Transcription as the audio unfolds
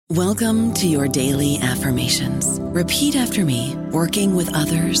Welcome to your daily affirmations. Repeat after me. Working with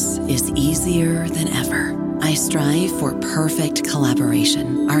others is easier than ever. I strive for perfect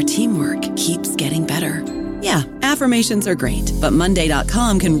collaboration. Our teamwork keeps getting better. Yeah, affirmations are great, but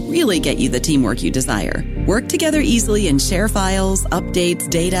Monday.com can really get you the teamwork you desire. Work together easily and share files, updates,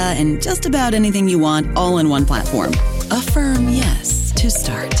 data, and just about anything you want all in one platform. Affirm yes to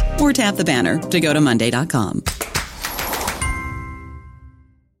start, or tap the banner to go to Monday.com.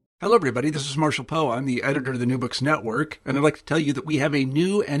 Hello, everybody. This is Marshall Poe. I'm the editor of the New Books Network, and I'd like to tell you that we have a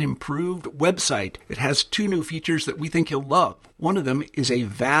new and improved website. It has 2 new features that we think you'll love. One of them is a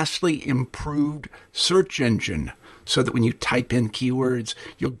vastly improved search engine, so that when you type in keywords,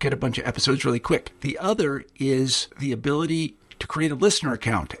 you'll get a bunch of episodes really quick. The other is the ability to create a listener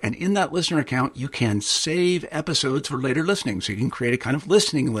account, and in that listener account, you can save episodes for later listening, so you can create a kind of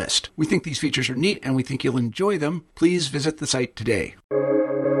listening list. We think these features are neat, and we think you'll enjoy them. Please visit the site today.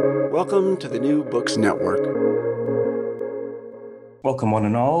 Welcome to the New Books Network. Welcome, one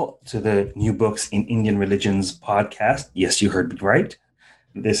and all, to the New Books in Indian Religions podcast. Yes, you heard me right.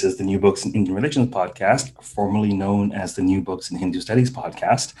 This is the New Books in Indian Religions podcast, formerly known as the New Books in Hindu Studies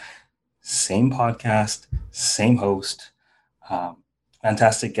podcast. Same podcast, same host,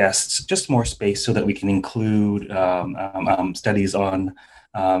 fantastic guests, just more space so that we can include studies on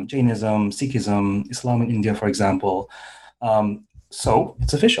Jainism, Sikhism, Islam in India, for example. So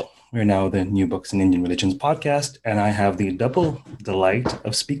it's official. We're now the New Books in Indian Religions podcast, and I have the double delight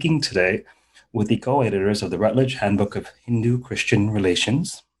of speaking today with the co-editors of the Routledge Handbook of Hindu-Christian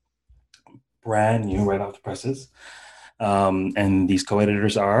Relations, brand new right off the presses. And these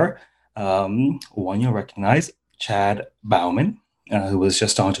co-editors are, one you'll recognize, Chad Bauman, who was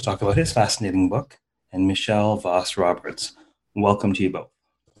just on to talk about his fascinating book, and Michelle Voss Roberts. Welcome to you both.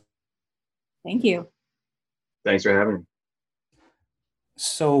 Thank you. Thanks for having me.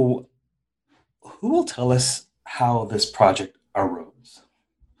 So, who will tell us how this project arose?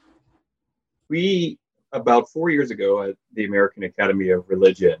 We, about 4 years ago at the American Academy of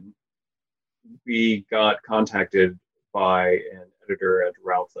Religion, we got contacted by an editor at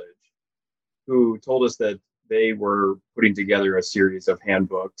Routledge who told us that they were putting together a series of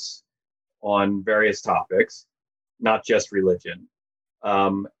handbooks on various topics, not just religion.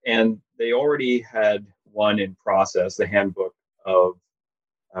 And they already had one in process, the Handbook of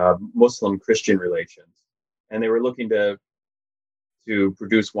Muslim-Christian relations, and they were looking to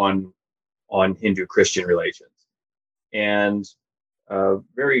produce one on Hindu-Christian relations. And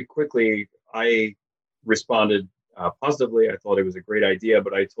very quickly, I responded positively. I thought it was a great idea,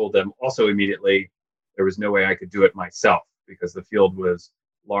 but I told them also immediately there was no way I could do it myself because the field was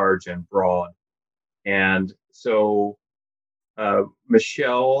large and broad. And so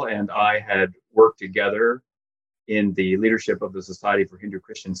Michelle and I had worked together in the leadership of the Society for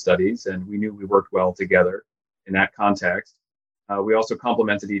Hindu-Christian Studies, and we knew we worked well together in that context. We also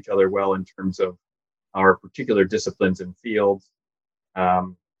complemented each other well in terms of our particular disciplines and fields,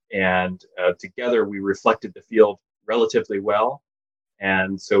 and together we reflected the field relatively well,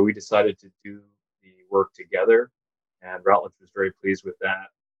 and so we decided to do the work together, and Routledge was very pleased with that,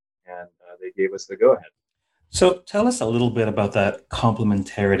 and they gave us the go-ahead. So tell us a little bit about that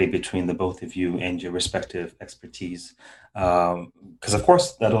complementarity between the both of you and your respective expertise, because of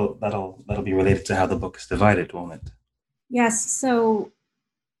course that'll be related to how the book is divided, won't it? Yes. So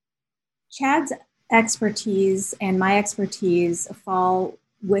Chad's expertise and my expertise fall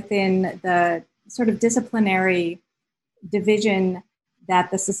within the sort of disciplinary division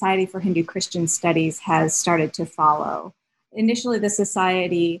that the Society for Hindu-Christian Studies has started to follow. Initially, the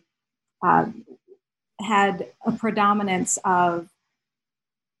Society had a predominance of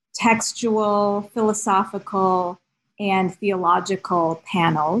textual, philosophical, and theological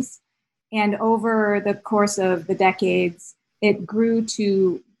panels. And over the course of the decades, it grew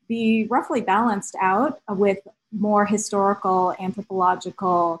to be roughly balanced out with more historical,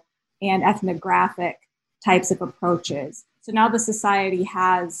 anthropological, and ethnographic types of approaches. So now the Society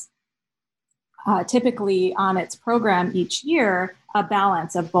has typically on its program each year a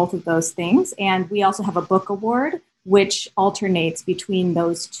balance of both of those things. And we also have a book award, which alternates between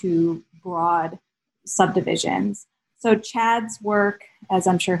those two broad subdivisions. So Chad's work, as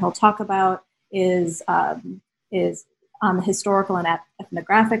I'm sure he'll talk about, is on the historical and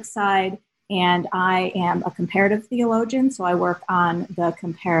ethnographic side. And I am a comparative theologian, so I work on the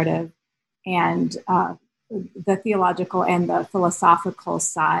comparative and the theological and the philosophical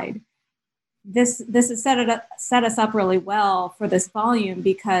side. This has set us up really well for this volume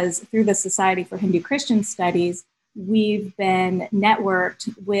because through the Society for Hindu-Christian Studies, we've been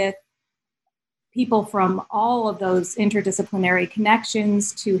networked with people from all of those interdisciplinary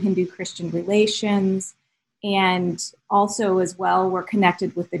connections to Hindu-Christian relations. And also as well, we're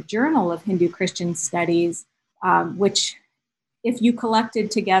connected with the Journal of Hindu-Christian Studies, which if you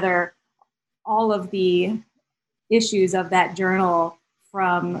collected together all of the issues of that journal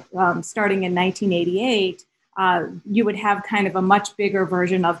from starting in 1988, you would have kind of a much bigger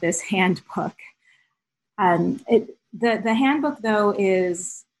version of this handbook. The handbook, though,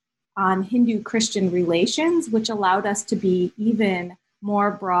 is on Hindu-Christian relations, which allowed us to be even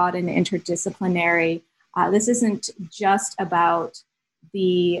more broad and interdisciplinary. This isn't just about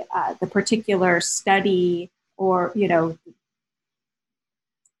the particular study, or,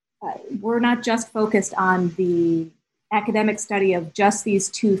 we're not just focused on the academic study of just these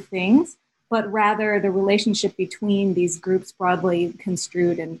two things, but rather the relationship between these groups broadly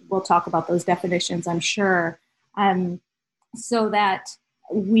construed, and we'll talk about those definitions, I'm sure, so that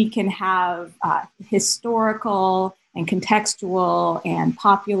we can have historical and contextual and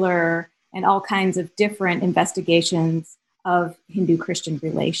popular and all kinds of different investigations of Hindu-Christian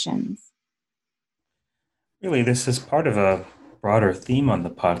relations. Really, this is part of a broader theme on the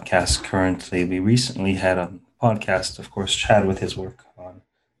podcast currently. We recently had a podcast, of course, Chad with his work on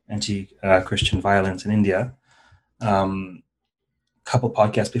anti-Christian violence in India. A couple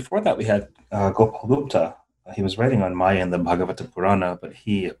podcasts before that, we had Gopal Gupta. He was writing on Maya and the Bhagavata Purana, but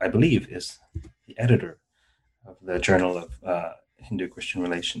he, I believe, is the editor of the Journal of Hindu-Christian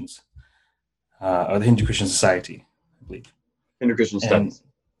Relations, or the Hindu-Christian Society, I believe. Hindu-Christian Studies.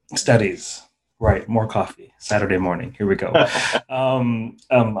 Studies. Right, more coffee. Saturday morning. Here we go. And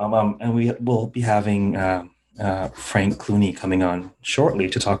we will be having Frank Clooney coming on shortly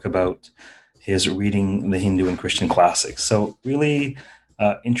to talk about his reading the Hindu and Christian classics. So really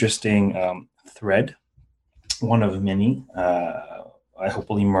interesting thread, one of many. I hope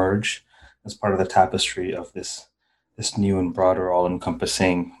will emerge as part of the tapestry of this new and broader,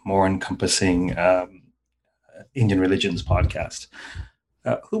 more encompassing Indian religions podcast.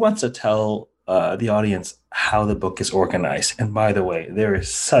 Who wants to tell the audience how the book is organized? And by the way, there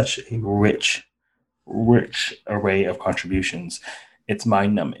is such a rich array of contributions. It's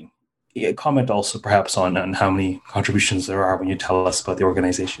mind-numbing. Comment also perhaps on how many contributions there are when you tell us about the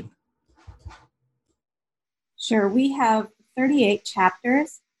organization. Sure. We have 38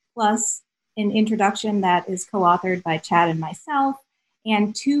 chapters, plus an introduction that is co-authored by Chad and myself,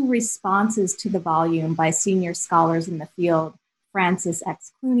 and 2 responses to the volume by senior scholars in the field, Francis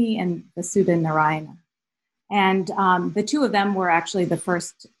X. Clooney and Vasudha Narayana. And the 2 of them were actually the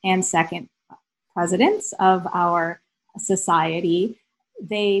first and second presidents of our society.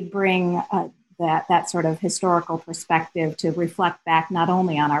 They bring that sort of historical perspective to reflect back not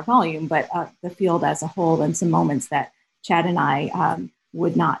only on our volume, but the field as a whole, and some moments that Chad and I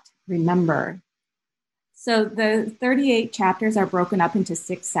would not remember. So the 38 chapters are broken up into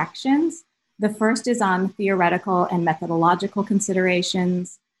 6 sections. The first is on theoretical and methodological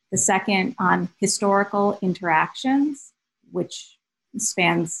considerations. The second on historical interactions, which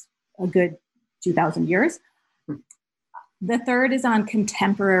spans a good 2,000 years. The third is on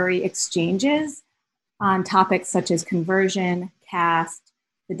contemporary exchanges on topics such as conversion, caste,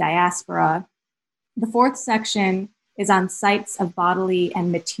 the diaspora. The fourth section is on sites of bodily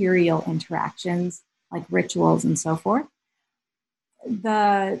and material interactions, like rituals and so forth.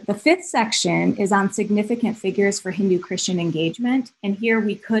 The fifth section is on significant figures for Hindu-Christian engagement. And here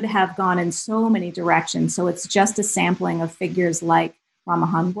we could have gone in so many directions. So it's just a sampling of figures like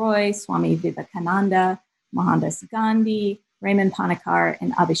Ramahan Roy, Swami Vivekananda, Mohandas Gandhi, Raymond Panikkar,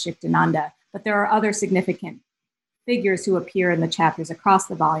 and Abhishektananda. But there are other significant figures who appear in the chapters across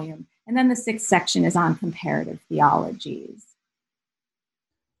the volume. And then the 6th section is on comparative theologies.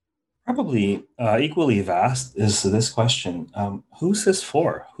 Probably equally vast is this question. Who's this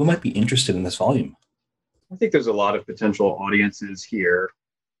for? Who might be interested in this volume? I think there's a lot of potential audiences here.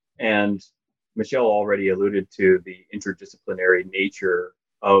 And Michelle already alluded to the interdisciplinary nature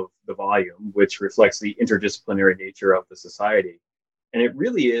of the volume, which reflects the interdisciplinary nature of the society. And it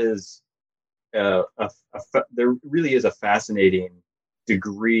really is there really is a fascinating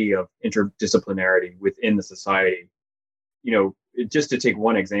degree of interdisciplinarity within the society. Just to take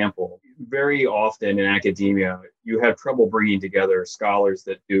one example, very often in academia, you have trouble bringing together scholars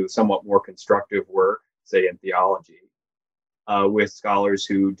that do somewhat more constructive work, say in theology, with scholars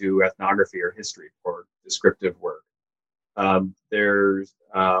who do ethnography or history or descriptive work. There's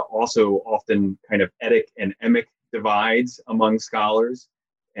also often kind of etic and emic divides among scholars,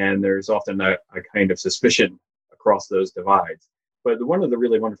 and there's often a kind of suspicion across those divides. But one of the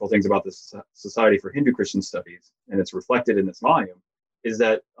really wonderful things about the Society for Hindu-Christian Studies, and it's reflected in this volume, is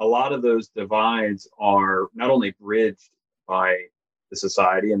that a lot of those divides are not only bridged by the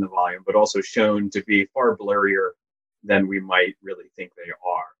society and the volume, but also shown to be far blurrier than we might really think they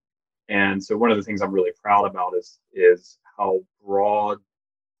are. And so one of the things I'm really proud about is how broad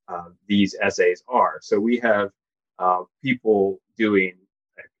these essays are. So we have people doing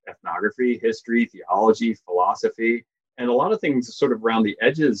ethnography, history, theology, philosophy, and a lot of things sort of around the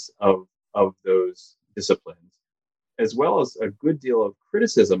edges of those disciplines, as well as a good deal of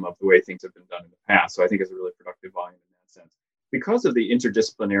criticism of the way things have been done in the past. So I think it's a really productive volume in that sense. Because of the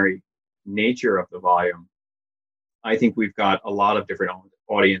interdisciplinary nature of the volume, I think we've got a lot of different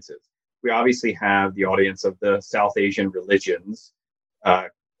audiences. We obviously have the audience of the South Asian religions,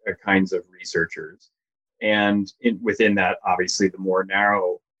 kinds of researchers. And within that, obviously, the more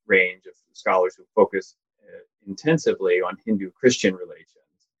narrow range of scholars who focus intensively on Hindu-Christian relations.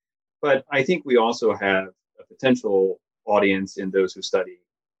 But I think we also have a potential audience in those who study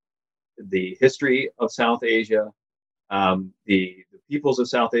the history of South Asia, the peoples of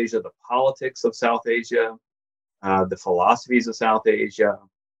South Asia, the politics of South Asia, the philosophies of South Asia.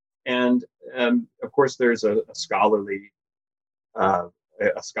 And of course, there's a scholarly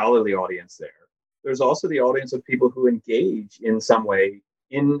audience there. There's also the audience of people who engage in some way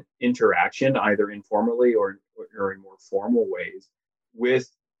in interaction, either informally or in more formal ways, with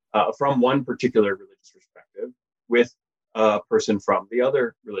from one particular religious perspective, with a person from the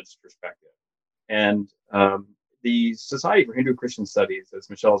other religious perspective. And the Society for Hindu-Christian Studies, as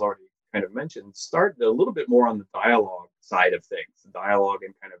Michelle's already kind of mentioned, started a little bit more on the dialogue side of things, the dialogue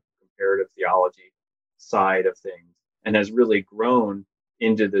and kind of comparative theology side of things, and has really grown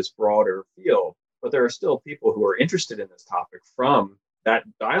into this broader field. But there are still people who are interested in this topic from that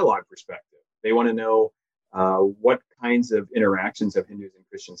dialogue perspective. They want to know what kinds of interactions have Hindus and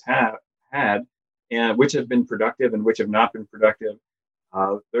Christians had, and which have been productive and which have not been productive.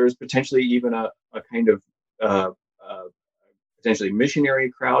 There's potentially even a kind of potentially missionary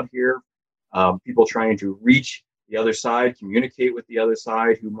crowd here, people trying to reach the other side, communicate with the other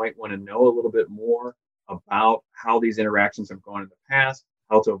side, who might want to know a little bit more about how these interactions have gone in the past,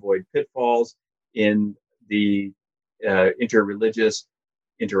 how to avoid pitfalls in the interreligious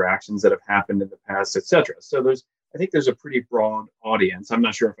interactions that have happened in the past, etc. So I think there's a pretty broad audience. I'm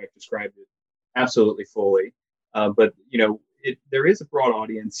not sure if I've described it absolutely fully, but there is a broad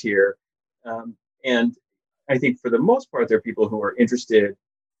audience here, and I think for the most part, there are people who are interested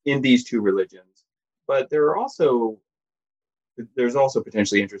in these two religions, but there's also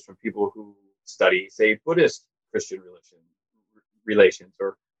potentially interest from people who study, say, Buddhist Christian relations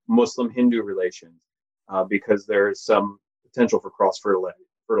or Muslim Hindu relations, because there is some potential for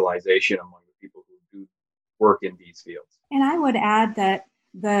cross-fertilization among the people who do work in these fields. And I would add that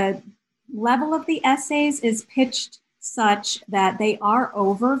the level of the essays is pitched such that they are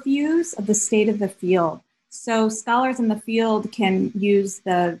overviews of the state of the field. So scholars in the field can use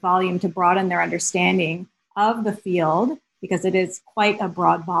the volume to broaden their understanding of the field, because it is quite a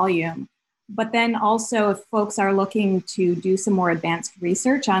broad volume. But then also, if folks are looking to do some more advanced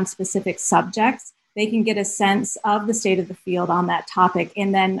research on specific subjects, they can get a sense of the state of the field on that topic,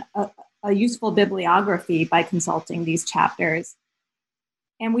 and then a useful bibliography by consulting these chapters.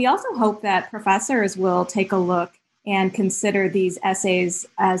 And we also hope that professors will take a look and consider these essays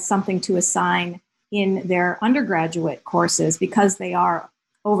as something to assign in their undergraduate courses, because they are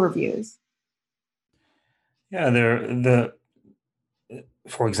overviews. Yeah,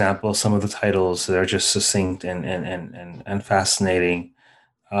 for example, some of the titles that are just succinct and fascinating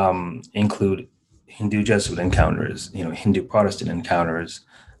include Hindu Jesuit encounters, Hindu Protestant encounters,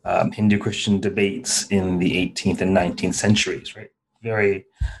 Hindu Christian debates in the 18th and 19th centuries, right? Very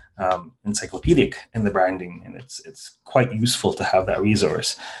encyclopedic in the branding, and it's quite useful to have that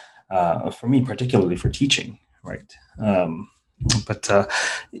resource for me, particularly for teaching, right? But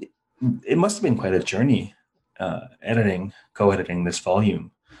it must have been quite a journey co-editing this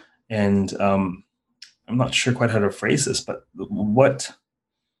volume, and I'm not sure quite how to phrase this, but what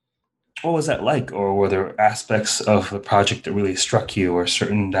was that like? Or were there aspects of the project that really struck you, or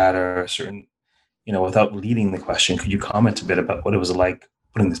certain data, or certain, without leading the question, could you comment a bit about what it was like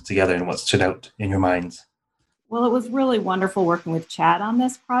putting this together and what stood out in your minds? Well, it was really wonderful working with Chad on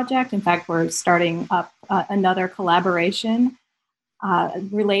this project. In fact, we're starting up another collaboration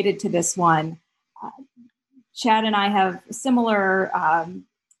related to this one. Chad and I have similar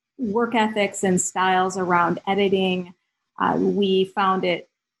work ethics and styles around editing. We found it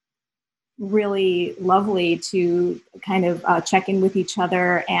really lovely to kind of check in with each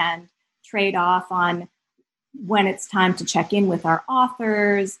other and trade off on when it's time to check in with our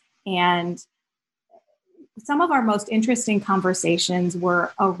authors, and some of our most interesting conversations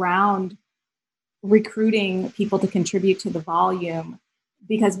were around recruiting people to contribute to the volume,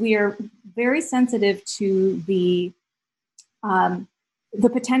 because we are very sensitive to the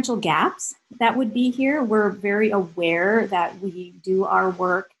potential gaps that would be here. We're very aware that we do our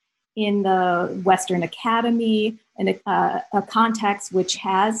work in the Western Academy, in a context which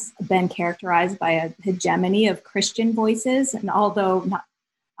has been characterized by a hegemony of Christian voices. And although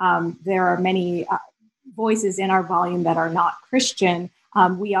there are many voices in our volume that are not Christian,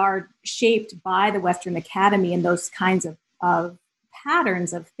 we are shaped by the Western Academy and those kinds of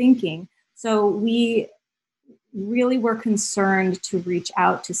patterns of thinking. So we really were concerned to reach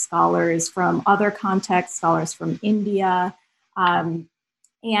out to scholars from other contexts, scholars from India.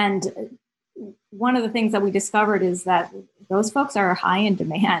 And one of the things that we discovered is that those folks are high in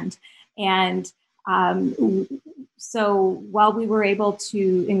demand. And so while we were able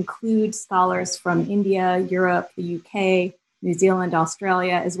to include scholars from India, Europe, the UK, New Zealand,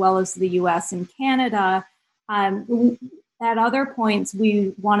 Australia, as well as the US and Canada, at other points,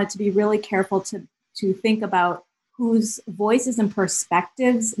 we wanted to be really careful to think about whose voices and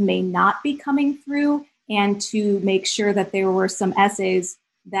perspectives may not be coming through, and to make sure that there were some essays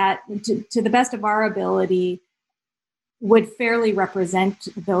that, to the best of our ability, would fairly represent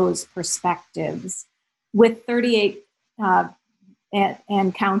those perspectives. With 38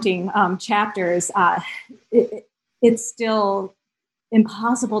 and counting chapters, it's still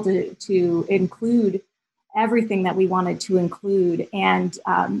impossible to include everything that we wanted to include, and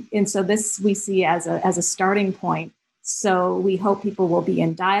so this we see as a starting point. So we hope people will be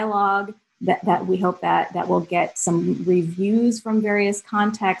in dialogue. That we hope that we'll get some reviews from various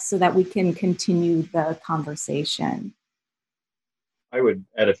contexts so that we can continue the conversation. I would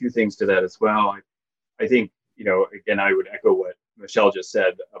add a few things to that as well. I think, again, I would echo what Michelle just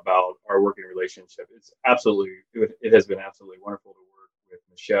said about our working relationship. It has been absolutely wonderful to work with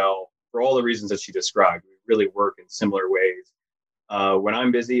Michelle for all the reasons that she described. We really work in similar ways. When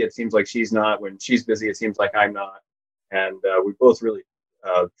I'm busy, it seems like she's not. When she's busy, it seems like I'm not. And we both really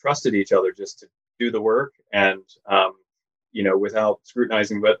trusted each other just to do the work, and without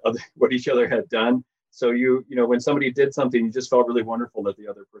scrutinizing what each other had done. So when somebody did something, you just felt really wonderful that the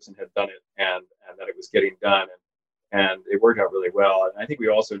other person had done it, and that it was getting done, and it worked out really well. And I think we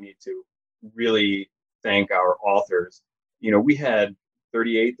also need to really thank our authors. We had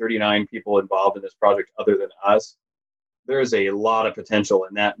 38, 39 people involved in this project other than us. There is a lot of potential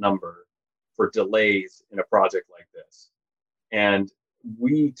in that number for delays in a project like this. And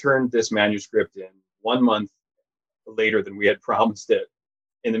we turned this manuscript in 1 month later than we had promised it,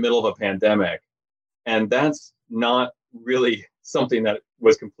 in the middle of a pandemic. And that's not really something that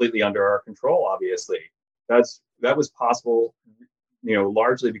was completely under our control, obviously. That was possible,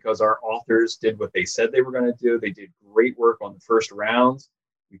 largely because our authors did what they said they were going to do. They did great work on the first rounds.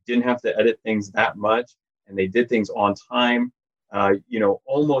 We didn't have to edit things that much, and they did things on time,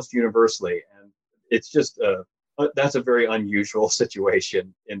 almost universally. And it's just that's a very unusual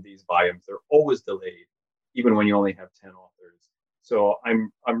situation in these volumes. They're always delayed, even when you only have 10 authors. So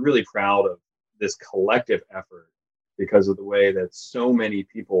I'm really proud of this collective effort because of the way that so many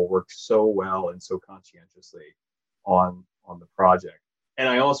people worked so well and so conscientiously on the project. And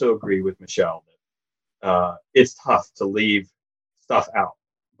I also agree with Michelle that it's tough to leave stuff out,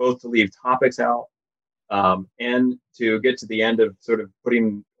 both to leave topics out and to get to the end of sort of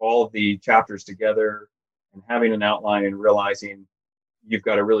putting all of the chapters together and having an outline and realizing you've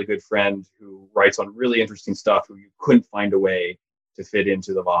got a really good friend who writes on really interesting stuff who you couldn't find a way to fit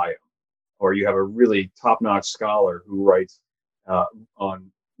into the volume. Or you have a really top-notch scholar who writes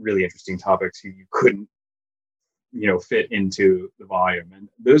on really interesting topics who you couldn't, fit into the volume. And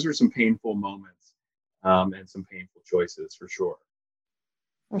those are some painful moments and some painful choices for sure.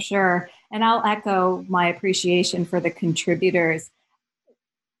 For sure. And I'll echo my appreciation for the contributors.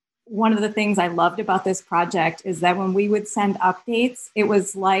 One of the things I loved about this project is that when we would send updates, it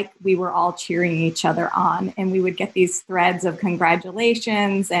was like we were all cheering each other on, and we would get these threads of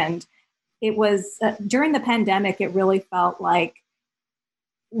congratulations. And it was during the pandemic, it really felt like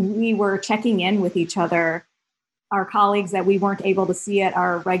we were checking in with each other. Our colleagues that we weren't able to see at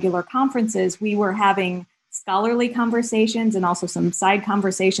our regular conferences, we were having scholarly conversations and also some side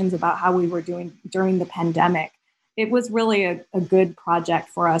conversations about how we were doing during the pandemic. It was really a good project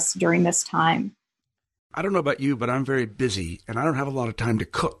for us during this time. I don't know about you, but I'm very busy and I don't have a lot of time to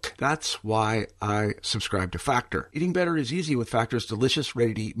cook. That's why I subscribe to Factor. Eating better is easy with Factor's delicious,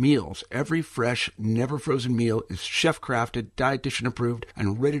 ready-to-eat meals. Every fresh, never frozen meal is chef-crafted, dietitian approved,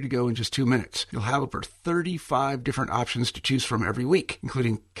 and ready to go in just 2 minutes. You'll have over 35 different options to choose from every week,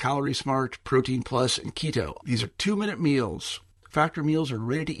 including Calorie Smart, Protein Plus, and Keto. These are 2-minute meals. Factor meals are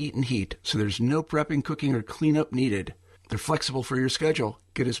ready to eat and heat, so there's no prepping, cooking, or cleanup needed. They're flexible for your schedule.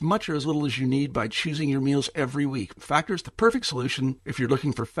 Get as much or as little as you need by choosing your meals every week. Factor is the perfect solution if you're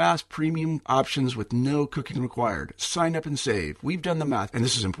looking for fast, premium options with no cooking required. Sign up and save. We've done the math, and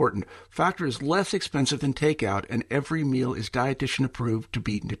this is important. Factor is less expensive than takeout, and every meal is dietitian approved to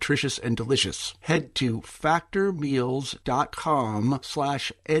be nutritious and delicious. Head to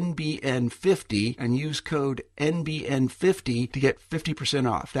factormeals.com/NBN50 and use code NBN50 to get 50%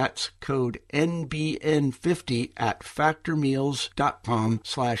 off. That's code NBN50 at factormeals.com/NBN50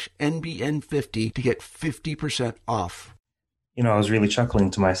 to get 50% off. You know, I was really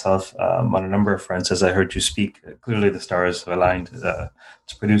chuckling to myself on a number of fronts as I heard you speak. Clearly, the stars have aligned to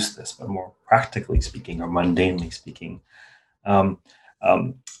produce this, but more practically speaking, or mundanely speaking, I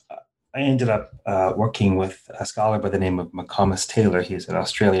ended up working with a scholar by the name of McComas Taylor. He's at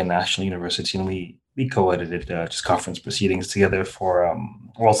Australian National University, and we co-edited just conference proceedings together for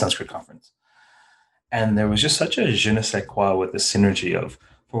World Sanskrit Conference. And there was just such a je ne sais quoi with the synergy of,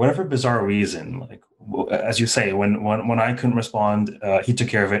 for whatever bizarre reason, like, as you say, when I couldn't respond, he took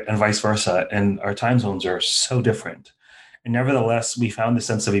care of it, and vice versa. And our time zones are so different. And nevertheless, we found a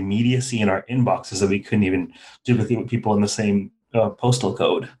sense of immediacy in our inboxes that we couldn't even duplicate with people in the same postal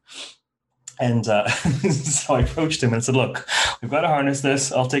code. And so I approached him and said, look, we've got to harness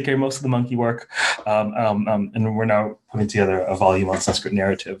this. I'll take care of most of the monkey work. And we're now putting together a volume on Sanskrit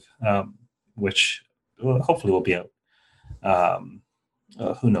narrative, which hopefully will be out.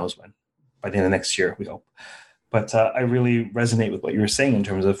 Who knows when? By the end of next year, we hope. But I really resonate with what you were saying in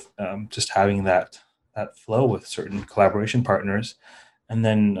terms of just having that flow with certain collaboration partners. And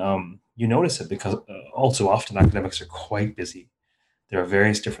then you notice it because all too often academics are quite busy. There are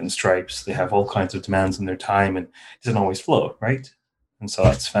various different stripes. They have all kinds of demands on their time, and it doesn't always flow, right? And so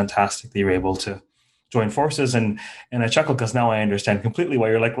that's fantastic that you're able to join forces. And I chuckle because now I understand completely why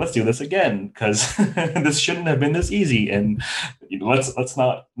you're like, let's do this again, because this shouldn't have been this easy. And let's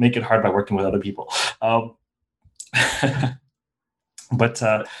not make it hard by working with other people. But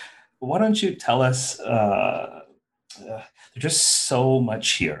why don't you tell us, there's just so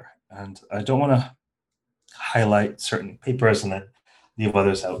much here, and I don't want to highlight certain papers and then leave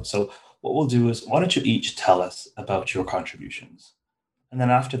others out. So what we'll do is, why don't you each tell us about your contributions? And then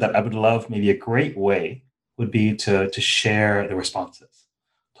after that, I would love, maybe a great way would be to share the responses.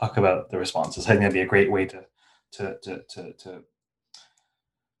 Talk about the responses. I think that'd be a great way to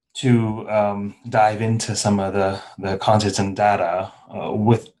dive into some of the contents and data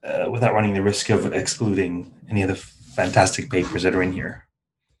without running the risk of excluding any of the fantastic papers that are in here.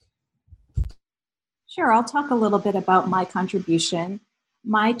 Sure, I'll talk a little bit about my contribution.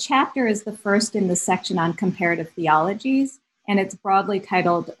 My chapter is the first in the section on comparative theologies, and it's broadly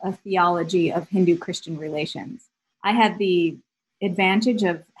titled A Theology of Hindu-Christian Relations. I had the advantage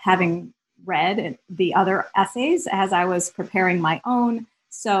of having read the other essays as I was preparing my own,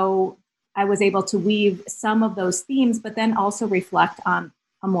 so I was able to weave some of those themes, but then also reflect on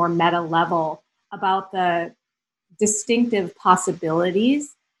a more meta level about the distinctive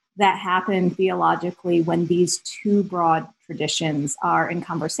possibilities that happen theologically when these two broad traditions are in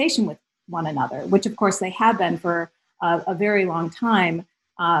conversation with one another, which of course they have been for a very long time,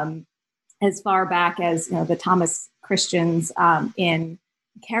 as far back as the Thomas Christians in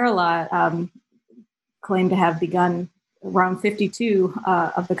Kerala claim to have begun around 52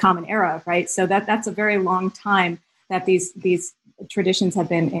 of the Common Era, right? So that's a very long time that these traditions have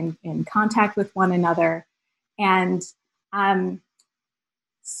been in contact with one another. And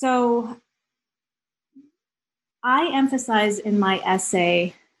so I emphasize in my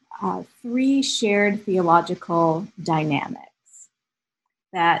essay three shared theological dynamics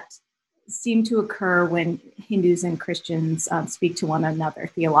that seem to occur when Hindus and Christians speak to one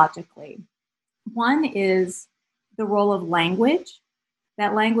another theologically. One is the role of language.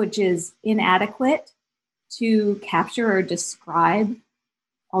 That language is inadequate to capture or describe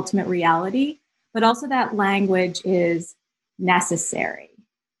ultimate reality, but also that language is necessary,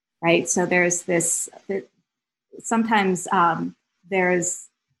 right? So there's sometimes there's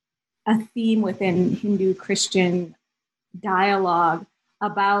a theme within Hindu-Christian dialogue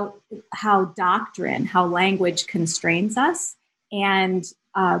about how doctrine, how language constrains us, and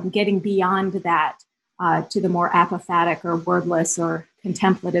getting beyond that to the more apophatic or wordless or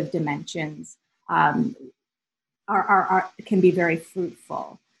contemplative dimensions can be very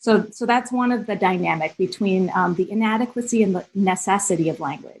fruitful. So that's one of the dynamic between the inadequacy and the necessity of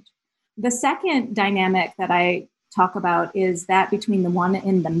language. The second dynamic that I talk about is that between the one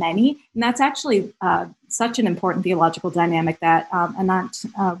and the many. And that's actually such an important theological dynamic that Anant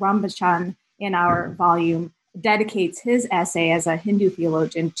Rambachan in our volume dedicates his essay as a Hindu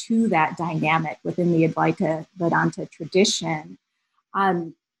theologian to that dynamic within the Advaita Vedanta tradition.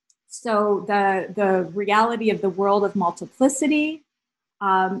 So the reality of the world of multiplicity,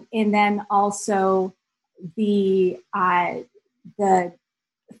 and then also the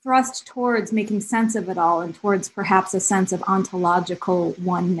thrust towards making sense of it all and towards perhaps a sense of ontological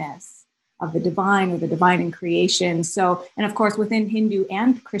oneness of the divine or the divine in creation. So, and of course, within Hindu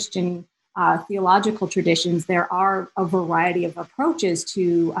and Christian theological traditions, there are a variety of approaches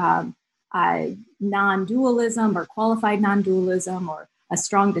to non-dualism or qualified non-dualism, or a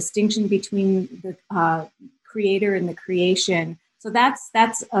strong distinction between the creator and the creation. So that's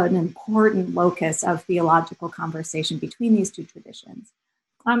an important locus of theological conversation between these two traditions.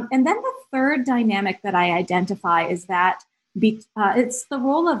 And then the third dynamic that I identify is that it's the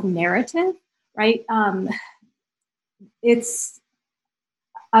role of narrative, right? It's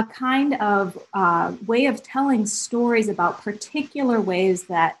a kind of way of telling stories about particular ways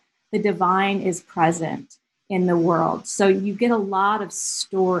that the divine is present in the world. So you get a lot of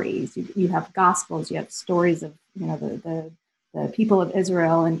stories. You have gospels, you have stories of the people of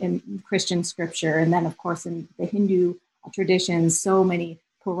Israel in Christian scripture, and then of course in the Hindu traditions, so many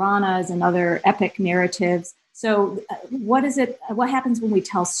Puranas and other epic narratives. So what happens when we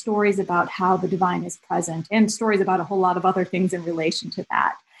tell stories about how the divine is present, and stories about a whole lot of other things in relation to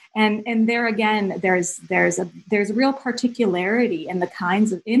that? And there again, there's a real particularity in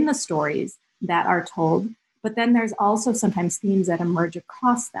the stories that are told, but then there's also sometimes themes that emerge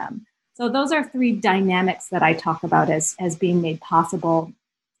across them. So those are three dynamics that I talk about as being made possible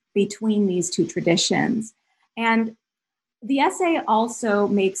between these two traditions. And the essay also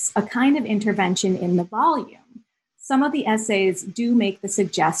makes a kind of intervention in the volume. Some of the essays do make the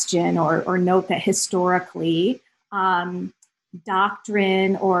suggestion or note that historically,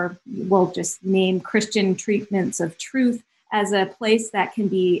 doctrine, or we'll just name Christian treatments of truth, as a place that can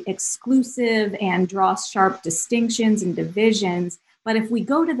be exclusive and draw sharp distinctions and divisions. But if we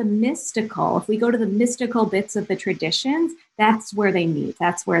go to the mystical bits of the traditions, that's where they meet.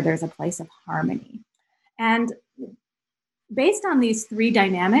 That's where there's a place of harmony. And based on these three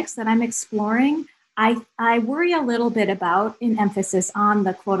dynamics that I'm exploring, I worry a little bit about an emphasis on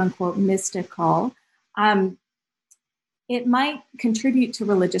the quote unquote mystical. It might contribute to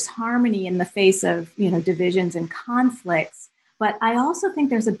religious harmony in the face of divisions and conflicts, but I also think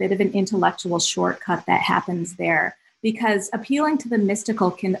there's a bit of an intellectual shortcut that happens there, because appealing to the mystical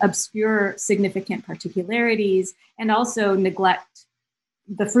can obscure significant particularities and also neglect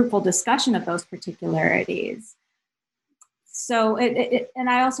the fruitful discussion of those particularities. So, and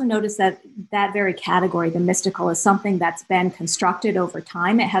I also noticed that very category, the mystical, is something that's been constructed over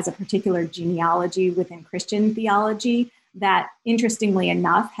time. It has a particular genealogy within Christian theology that, interestingly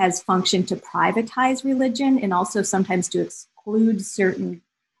enough, has functioned to privatize religion and also sometimes to exclude certain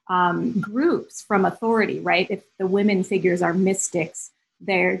groups from authority, right? If the women figures are mystics,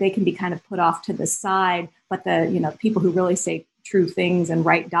 they can be kind of put off to the side, but the people who really say true things and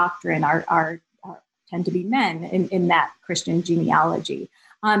right doctrine tend to be men in that Christian genealogy.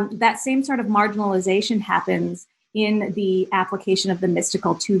 That same sort of marginalization happens in the application of the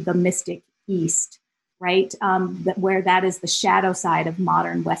mystical to the mystic East, right? Where that is the shadow side of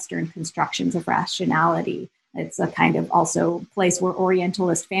modern Western constructions of rationality. It's a kind of also place where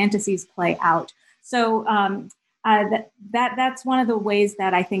Orientalist fantasies play out. So that's one of the ways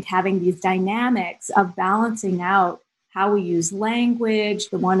that I think having these dynamics of balancing out how we use language,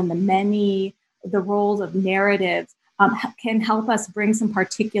 the one and the many, the roles of narratives, can help us bring some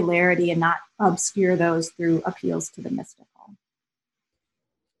particularity and not obscure those through appeals to the mystical.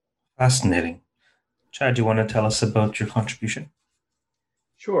 Fascinating. Chad, do you want to tell us about your contribution?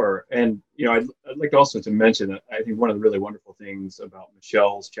 Sure. And, I'd like also to mention that I think one of the really wonderful things about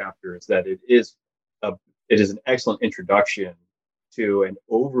Michelle's chapter is that it is an excellent introduction to an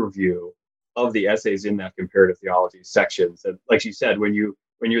overview of the essays in that comparative theology sections. And like she said, when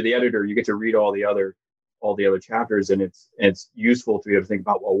you're the editor, you get to read all the other chapters, and it's useful to be able to think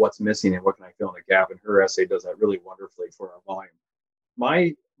about, well, what's missing and what can I fill in the gap? And her essay does that really wonderfully for our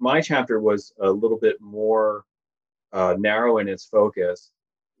volume. My chapter was a little bit more narrow in its focus.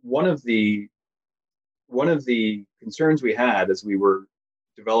 One of the concerns we had as we were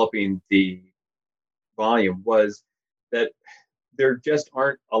developing the volume was that there just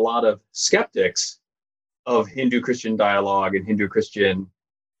aren't a lot of skeptics of Hindu-Christian dialogue and Hindu-Christian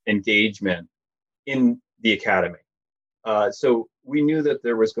engagement in the academy. So we knew that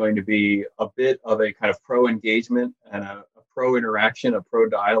there was going to be a bit of a kind of pro-engagement and a pro-interaction, a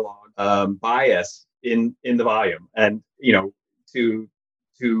pro-dialogue bias in the volume. And,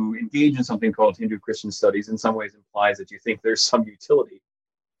 to engage in something called Hindu-Christian studies in some ways implies that you think there's some utility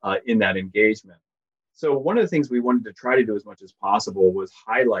in that engagement. So one of the things we wanted to try to do as much as possible was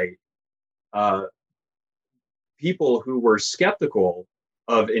highlight people who were skeptical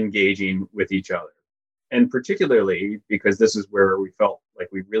of engaging with each other. And particularly, because this is where we felt like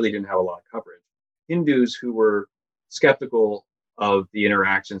we really didn't have a lot of coverage, Hindus who were skeptical of the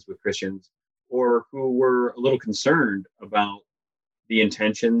interactions with Christians, or who were a little concerned about the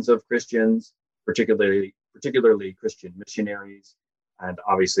intentions of Christians, particularly Christian missionaries, and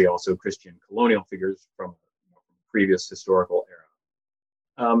obviously also Christian colonial figures from previous historical era.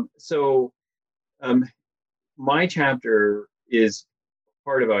 My chapter is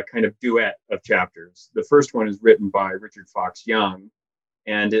part of a kind of duet of chapters. The first one is written by Richard Fox Young,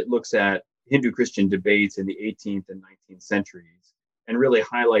 and it looks at Hindu-Christian debates in the 18th and 19th centuries, and really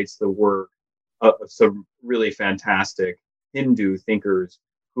highlights the work of some really fantastic Hindu thinkers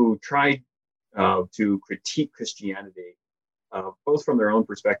who tried to critique Christianity, both from their own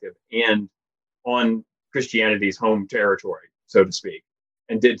perspective and on Christianity's home territory, so to speak,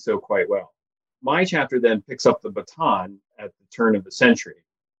 and did so quite well. My chapter then picks up the baton at the turn of the century.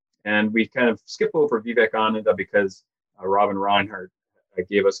 And we kind of skip over Vivekananda because Robin Reinhardt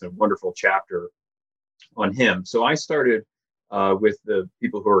gave us a wonderful chapter on him. So I started with the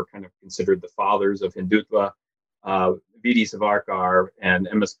people who are kind of considered the fathers of Hindutva, V.D. Savarkar and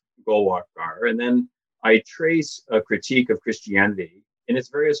M.S. Golwalkar. And then I trace a critique of Christianity in its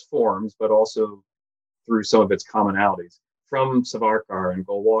various forms, but also through some of its commonalities, from Savarkar and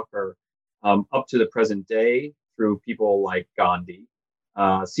Golwalkar up to the present day through people like Gandhi,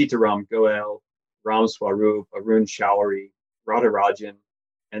 Sitaram Goel, Ram Swarup, Arun Shourie, Radharajan.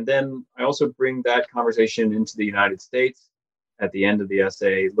 And then I also bring that conversation into the United States at the end of the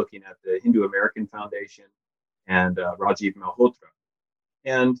essay, looking at the Hindu American Foundation and Rajiv Malhotra.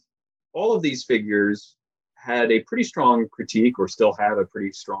 And all of these figures had a pretty strong critique, or still have a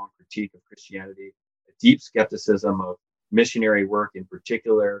pretty strong critique of Christianity, a deep skepticism of missionary work in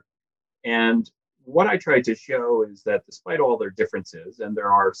particular. And what I tried to show is that despite all their differences, and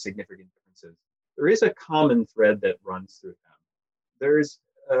there are significant differences, there is a common thread that runs through them.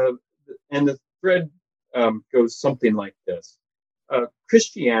 And the thread goes something like this.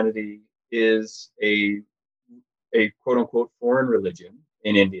 Christianity is a quote unquote foreign religion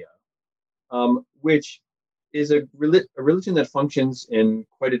in India, which is a religion that functions in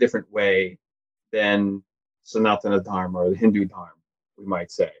quite a different way than Sanatana Dharma or the Hindu Dharma, we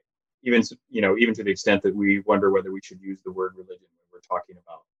might say. Even to the extent that we wonder whether we should use the word religion when we're talking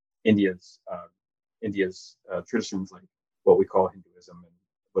about India's traditions, like what we call Hinduism and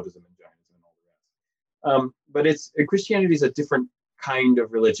Buddhism and Jainism and all the rest. But Christianity is a different kind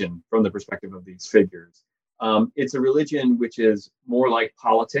of religion from the perspective of these figures. It's a religion which is more like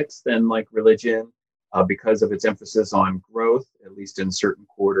politics than like religion, because of its emphasis on growth, at least in certain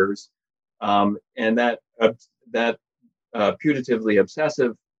quarters, and that putatively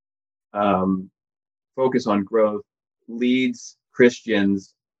obsessive focus on growth leads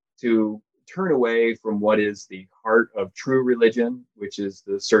Christians to turn away from what is the heart of true religion, which is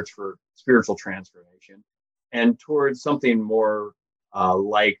the search for spiritual transformation, and towards something more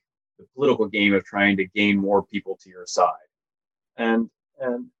like the political game of trying to gain more people to your side. And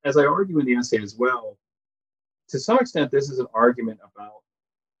as I argue in the essay as well, to some extent, this is an argument about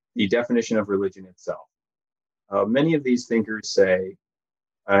the definition of religion itself. Many of these thinkers say,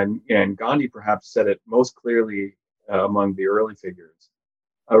 and Gandhi perhaps said it most clearly among the early figures,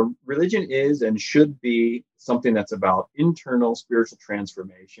 religion is and should be something that's about internal spiritual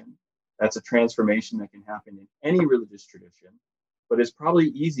transformation. That's a transformation that can happen in any religious tradition, but it's probably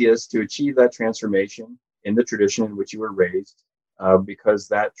easiest to achieve that transformation in the tradition in which you were raised, because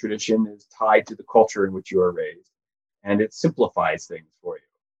that tradition is tied to the culture in which you are raised, and it simplifies things for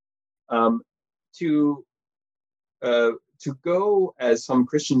you. To go, as some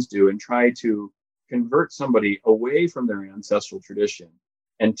Christians do, and try to convert somebody away from their ancestral tradition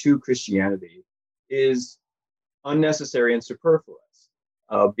and to Christianity is unnecessary and superfluous,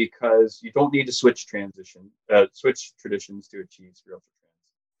 because you don't need to switch traditions to achieve spiritual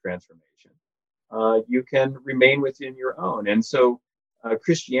transformation. You can remain within your own. And so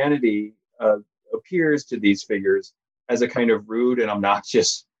Christianity appears to these figures as a kind of rude and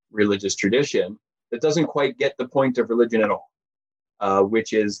obnoxious religious tradition that doesn't quite get the point of religion at all.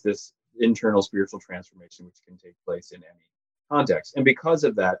 which is this internal spiritual transformation which can take place in any context. And because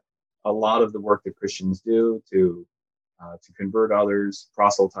of that, a lot of the work that Christians do to convert others,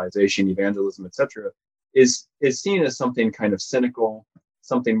 proselytization, evangelism, etc., is seen as something kind of cynical,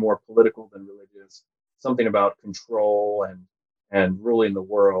 something more political than religious, something about control and ruling the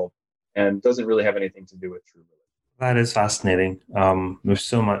world, and doesn't really have anything to do with true religion. That is fascinating. There's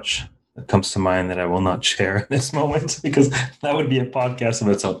so much that comes to mind that I will not share in this moment because that would be a podcast of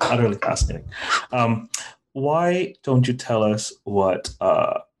its own. Utterly fascinating. Why don't you tell us what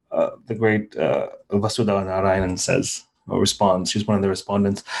the great Vasudha Narayanan says or responds? She's one of the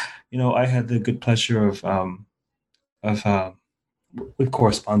respondents. I had the good pleasure of we've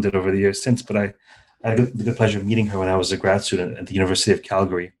corresponded over the years since, but I had the good pleasure of meeting her when I was a grad student at the University of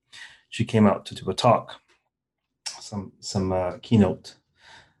Calgary. She came out to do a talk, some keynote,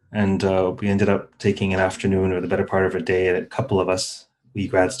 and we ended up taking an afternoon or the better part of a day. A couple of us, we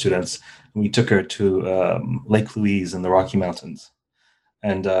grad students, we took her to Lake Louise in the Rocky Mountains,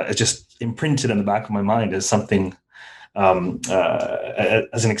 and it just imprinted in the back of my mind as something,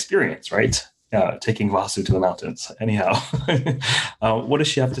 as an experience, right? Taking Vasu to the mountains. Anyhow, what does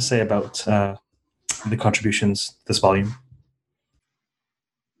she have to say about the contributions to this volume?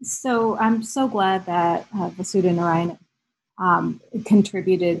 So I'm so glad that Vasudha Narayan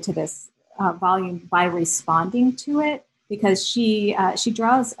contributed to this volume by responding to it, because she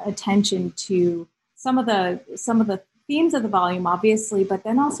draws attention to some of the themes of the volume, obviously, but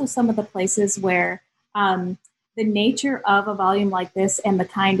then also some of the places where the nature of a volume like this and the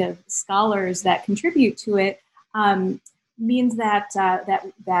kind of scholars that contribute to it means that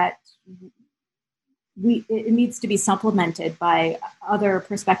it needs to be supplemented by other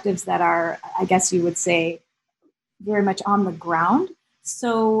perspectives that are, I guess you would say, very much on the ground.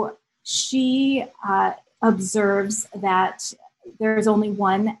 So she observes that there is only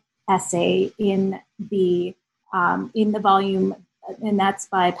one essay in the volume, and that's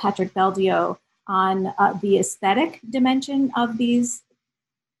by Patrick Beldio, on the aesthetic dimension of these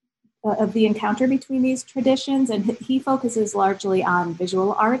of the encounter between these traditions, and he focuses largely on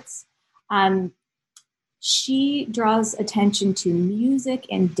visual arts. She draws attention to music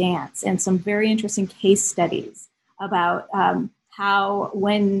and dance and some very interesting case studies about how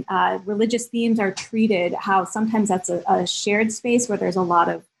when religious themes are treated, how sometimes that's a shared space where there's a lot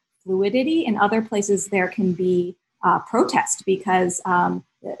of fluidity. In other places, there can be protest because of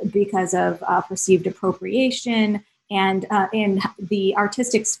perceived appropriation, and in the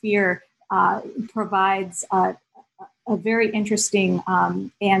artistic sphere provides a very interesting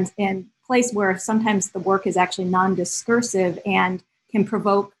and place where sometimes the work is actually non-discursive and can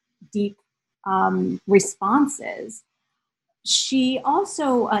provoke deep responses. She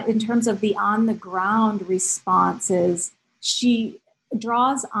also, in terms of the on-the-ground responses, she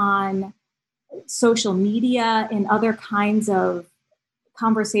draws on social media and other kinds of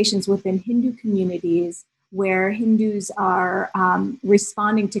conversations within Hindu communities where Hindus are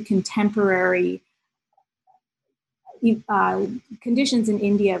responding to contemporary conditions in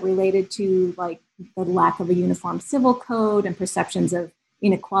India related to like the lack of a uniform civil code and perceptions of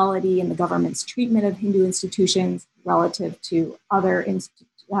inequality in the government's treatment of Hindu institutions relative to other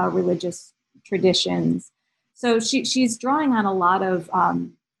religious traditions. So she's drawing on a lot of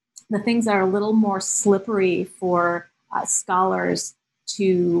the things that are a little more slippery for scholars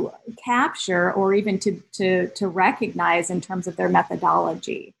to capture or even to recognize in terms of their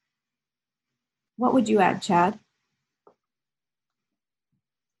methodology. What would you add, Chad?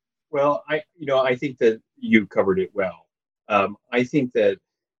 Well, I think that you covered it well. I think that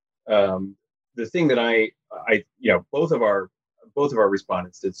the thing that I both of our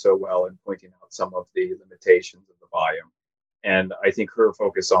respondents did so well in pointing out some of the limitations of the volume, and I think her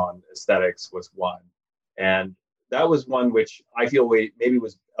focus on aesthetics was one, and that was one which I feel maybe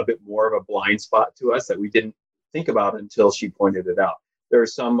was a bit more of a blind spot to us that we didn't think about until she pointed it out. There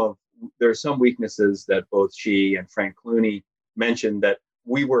are some weaknesses that both she and Frank Clooney mentioned that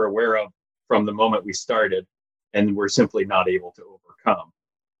we were aware of from the moment we started, and we're simply not able to overcome.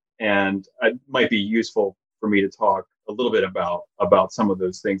 And it might be useful for me to talk a little bit about some of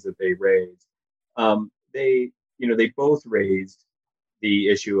those things that they raised. They both raised the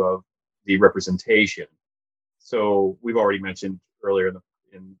issue of the representation. So we've already mentioned earlier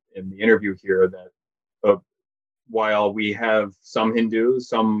in the interview here that while we have some Hindus,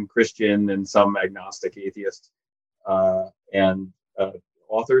 some Christian, and some agnostic atheists, and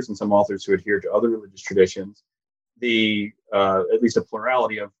authors, and some authors who adhere to other religious traditions, at least a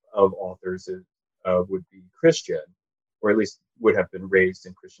plurality of authors would be Christian, or at least would have been raised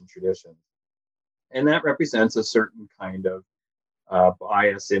in Christian traditions. And that represents a certain kind of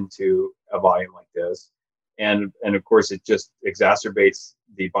bias into a volume like this. And of course, it just exacerbates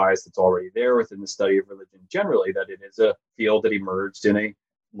the bias that's already there within the study of religion generally, that it is a field that emerged in a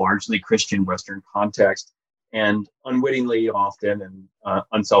largely Christian Western context and unwittingly often and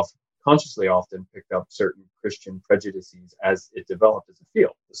unself-consciously often picked up certain Christian prejudices as it developed as a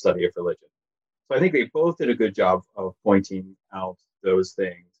field, the study of religion. So I think they both did a good job of pointing out those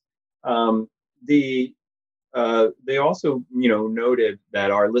things. They also, noted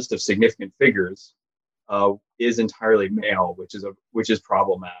that our list of significant figures is entirely male, which is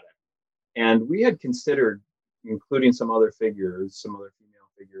problematic. And we had considered including some other female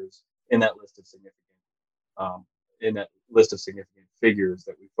figures in that list of significant figures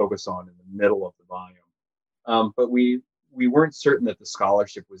that we focus on in the middle of the volume. But we weren't certain that the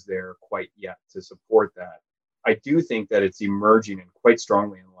scholarship was there quite yet to support that. I do think that it's emerging and quite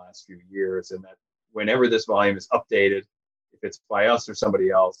strongly in the last few years, and that whenever this volume is updated, if it's by us or somebody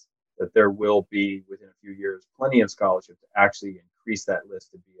else, that there will be, within a few years, plenty of scholarship to actually increase that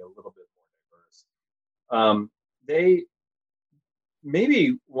list to be a little bit more diverse.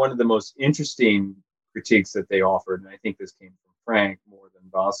 Maybe one of the most interesting critiques that they offered, and I think this came from Frank more than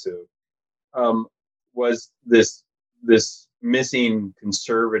Vasu, was this missing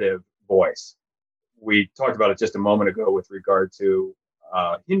conservative voice. We talked about it just a moment ago with regard to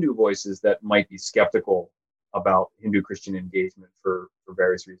Hindu voices that might be skeptical about Hindu-Christian engagement for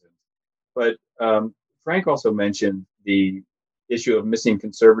various reasons. But Frank also mentioned the issue of missing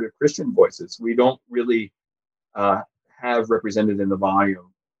conservative Christian voices. We don't really have represented in the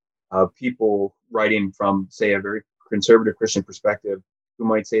volume people writing from, say, a very conservative Christian perspective who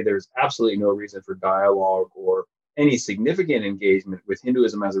might say there's absolutely no reason for dialogue or any significant engagement with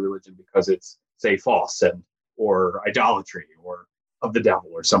Hinduism as a religion because it's, say, false or idolatry or of the devil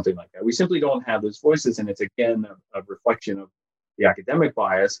or something like that. We simply don't have those voices, and it's again a reflection of the academic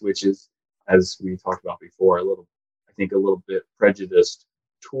bias, which is, as we talked about before, a little bit prejudiced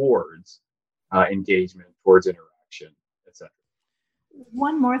towards engagement, towards interaction, etc.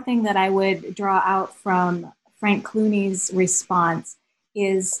 One more thing that I would draw out from Frank Clooney's response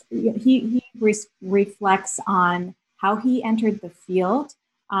is he reflects on how he entered the field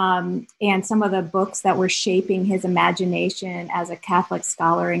and some of the books that were shaping his imagination as a Catholic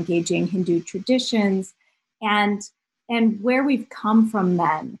scholar engaging Hindu traditions and where we've come from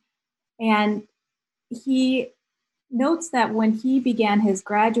then. And he notes that when he began his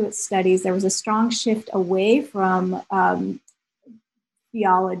graduate studies, there was a strong shift away from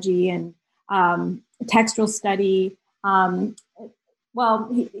theology and textual study. The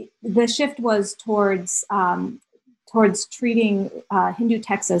shift was towards treating Hindu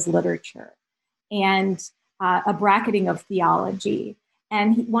texts as literature and a bracketing of theology.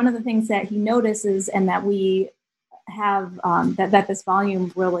 And one of the things that he notices, and that we have that this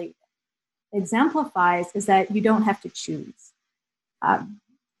volume really exemplifies, is that you don't have to choose.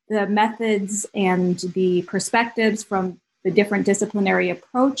 The methods and the perspectives from the different disciplinary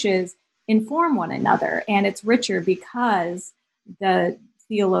approaches inform one another, and it's richer because the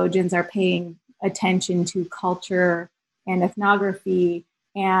theologians are paying attention to culture and ethnography,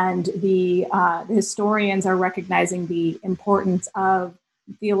 and the historians are recognizing the importance of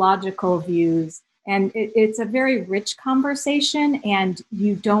theological views. And it's a very rich conversation, and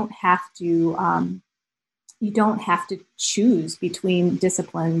you don't have to choose between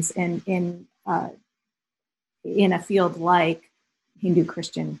disciplines in a field like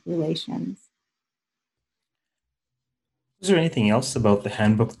Hindu-Christian relations. Is there anything else about the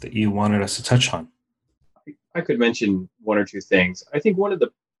handbook that you wanted us to touch on? I could mention one or two things. I think one of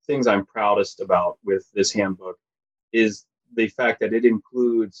the things I'm proudest about with this handbook is the fact that it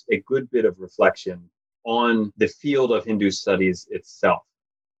includes a good bit of reflection on the field of Hindu studies itself.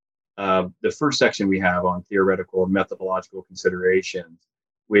 The first section we have on theoretical and methodological considerations,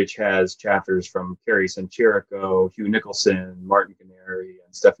 which has chapters from Carrie Sancherico, Hugh Nicholson, Martin Canary,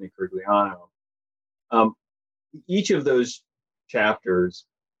 and Stephanie Corigliano. Each of those chapters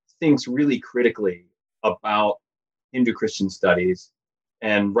thinks really critically about Hindu-Christian studies.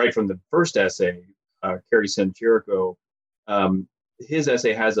 And right from the first essay, Carrie Sancherico, his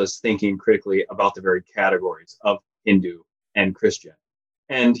essay has us thinking critically about the very categories of Hindu and Christian.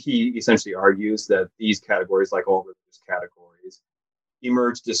 And he essentially argues that these categories, like all religious categories,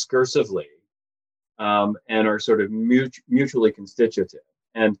 emerge discursively and are sort of mutually constitutive.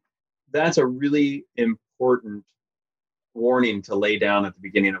 And that's a really important warning to lay down at the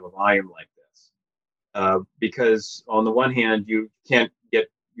beginning of a volume like this. Because on the one hand, you can't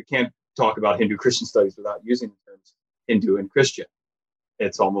talk about Hindu-Christian studies without using the terms Hindu and Christian.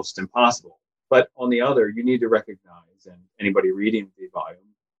 It's almost impossible. But on the other, you need to recognize is, and anybody reading the volume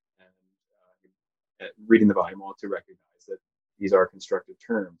and reading the volume ought to recognize that these are constructed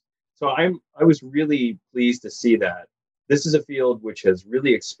terms. So I was really pleased to see that. This is a field which has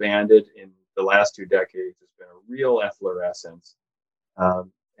really expanded in the last 2 decades. There's been a real efflorescence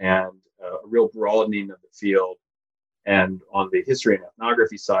and a real broadening of the field. And on the history and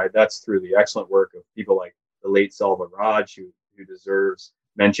ethnography side, that's through the excellent work of people like the late Salva Raj, who deserves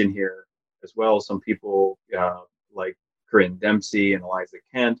mention here, as well as some people like Corinne Dempsey and Eliza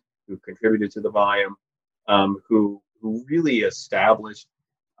Kent, who contributed to the volume, who really established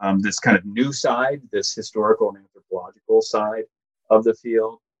this kind of new side, this historical and anthropological side of the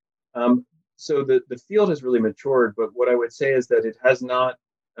field. So the field has really matured, but what I would say is that it has not,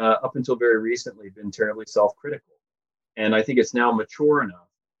 up until very recently, been terribly self-critical. And I think it's now mature enough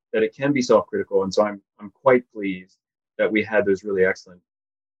that it can be self-critical. And so I'm quite pleased that we had those really excellent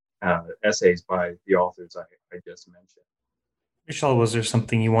essays by the authors I just mentioned. Michelle, was there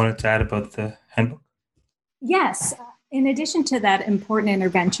something you wanted to add about the handbook? Yes. In addition to that important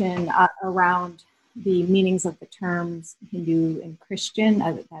intervention around the meanings of the terms Hindu and Christian,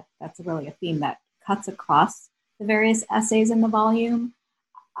 that's really a theme that cuts across the various essays in the volume.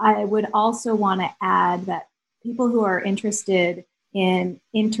 I would also want to add that people who are interested in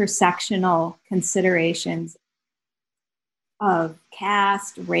intersectional considerations of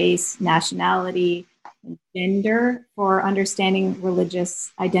caste, race, nationality, and gender for understanding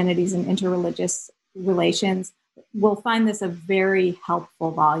religious identities and interreligious relations will find this a very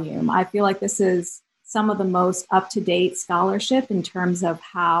helpful volume. I feel like this is some of the most up-to-date scholarship in terms of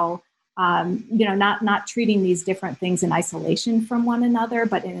how, not treating these different things in isolation from one another,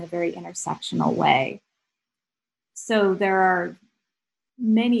 but in a very intersectional way. So there are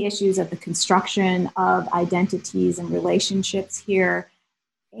many issues of the construction of identities and relationships here,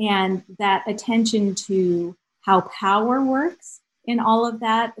 and that attention to how power works in all of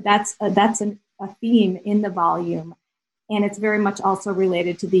that, that's a theme in the volume. And it's very much also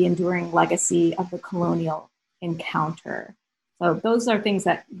related to the enduring legacy of the colonial encounter. So those are things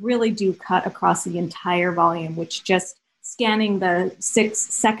that really do cut across the entire volume, which just scanning the 6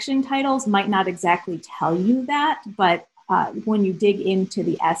 section titles might not exactly tell you that, but when you dig into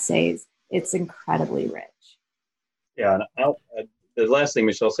the essays, it's incredibly rich. Yeah, and the last thing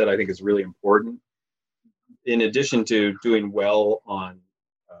Michelle said I think is really important. In addition to doing well on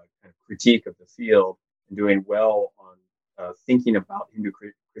kind of critique of the field and doing well on thinking about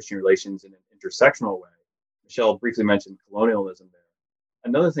Hindu-Christian relations in an intersectional way, Michelle briefly mentioned colonialism there.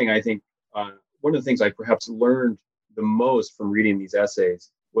 Another thing I think, one of the things I perhaps learned the most from reading these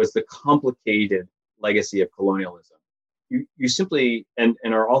essays was the complicated legacy of colonialism. You simply, and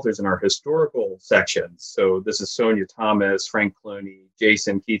our authors in our historical sections, so this is Sonia Thomas, Frank Clooney,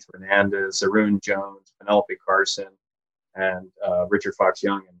 Jason Keith Fernandez, Arun Jones, Penelope Carson, and Richard Fox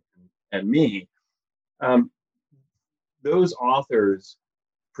Young, and me, those authors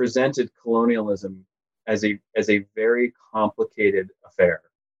presented colonialism as a very complicated affair.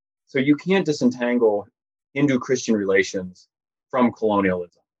 So you can't disentangle Hindu-Christian relations from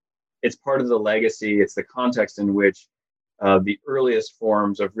colonialism. It's part of the legacy. It's the context in which the earliest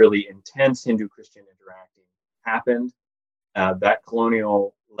forms of really intense Hindu-Christian interacting happened. That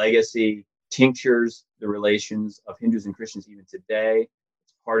colonial legacy tinctures the relations of Hindus and Christians even today.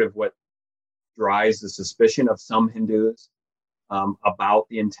 It's part of what drives the suspicion of some Hindus about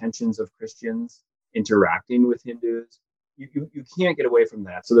the intentions of Christians interacting with Hindus. You can't get away from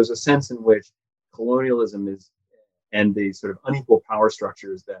that. So there's a sense in which colonialism is, and the sort of unequal power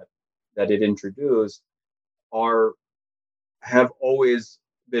structures that it introduced have always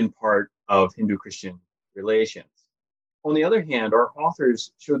been part of Hindu-Christian relations. On the other hand, our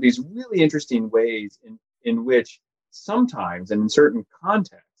authors show these really interesting ways in which sometimes, and in certain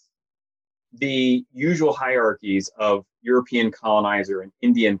contexts, the usual hierarchies of European colonizer and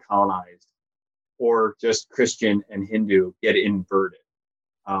Indian colonized, or just Christian and Hindu, get inverted.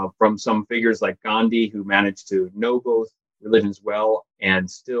 From some figures like Gandhi, who managed to know both religions well and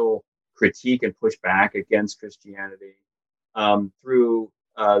still critique and push back against Christianity, through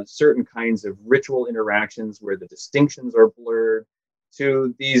certain kinds of ritual interactions where the distinctions are blurred,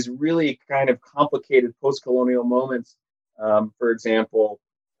 to these really kind of complicated post-colonial moments, for example,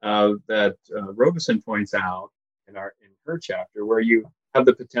 that Robeson points out in her chapter, where you have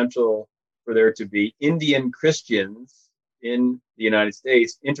the potential for there to be Indian Christians in the United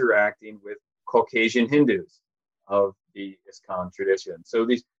States interacting with Caucasian Hindus of the ISKCON tradition. So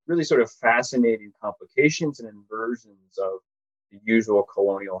these really sort of fascinating complications and inversions of the usual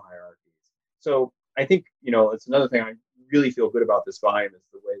colonial hierarchies. So I think, it's another thing I really feel good about this volume is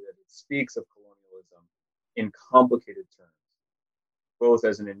the way that it speaks of colonialism in complicated terms, both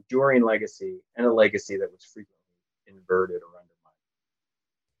as an enduring legacy and a legacy that was frequently inverted or undermined.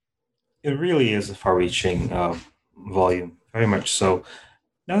 It really is a far-reaching volume, very much so.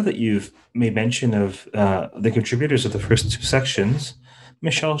 Now that you've made mention of the contributors of the first two sections,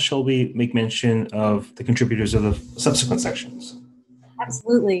 Michelle, shall we make mention of the contributors of the subsequent sections?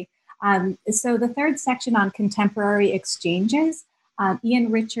 Absolutely. So the third section on contemporary exchanges,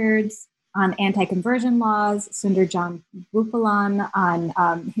 Ian Richards on anti-conversion laws, Sundar John Bhupalan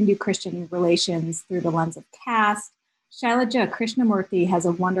on Hindu-Christian relations through the lens of caste. Shailaja Krishnamurthy has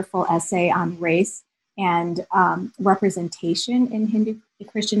a wonderful essay on race and representation in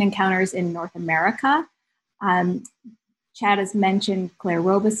Hindu-Christian encounters in North America. Chad has mentioned Claire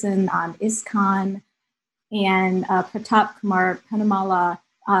Robeson on ISKCON, and Pratap Kumar Panamala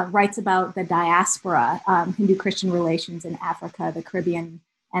writes about the diaspora, Hindu-Christian relations in Africa, the Caribbean,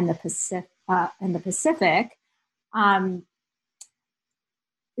 and the Pacific.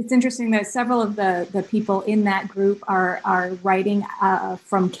 It's interesting that several of the people in that group are writing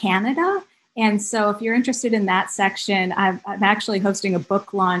from Canada. And so if you're interested in that section, I'm actually hosting a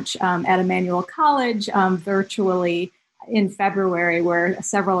book launch at Emmanuel College virtually in February, where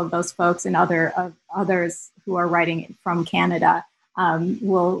several of those folks and others who are writing from Canada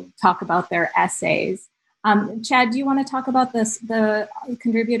will talk about their essays. Chad, do you want to talk about the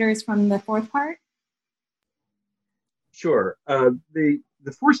contributors from the fourth part? Sure. The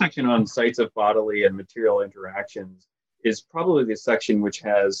fourth section on sites of bodily and material interactions is probably the section which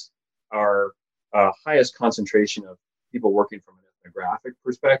has our highest concentration of people working from an ethnographic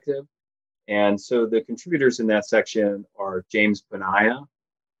perspective. And so the contributors in that section are James Panaya,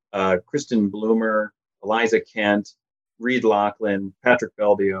 Kristen Bloomer, Eliza Kent, Reed Lachlan, Patrick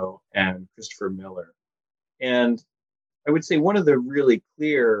Beldio, and Christopher Miller. And I would say one of the really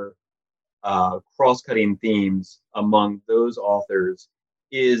clear cross-cutting themes among those authors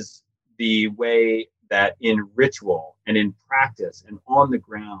is the way that in ritual and in practice and on the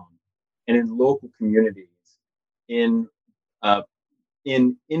ground and in local communities in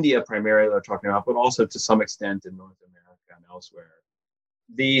India primarily they're talking about, but also to some extent in North America and elsewhere,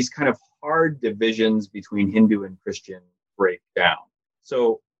 these kind of hard divisions between Hindu and Christian break down.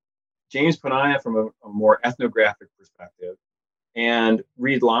 So James Panaya from a more ethnographic perspective, and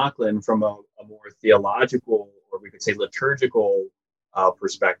Reed Lachlan from a more theological, or we could say liturgical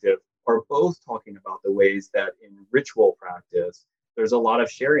perspective, are both talking about the ways that in ritual practice, there's a lot of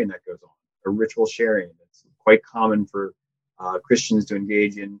sharing that goes on, or ritual sharing. It's quite common for Christians to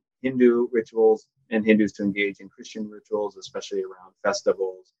engage in Hindu rituals and Hindus to engage in Christian rituals, especially around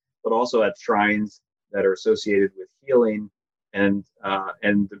festivals, but also at shrines that are associated with healing and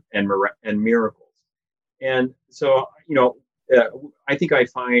miracles. And so, I think I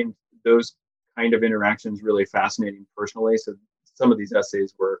find those kind of interactions really fascinating personally. So some of these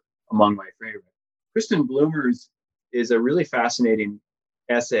essays were among my favorite. Kristen Bloomer's is a really fascinating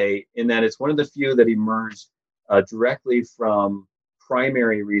essay in that it's one of the few that emerged directly from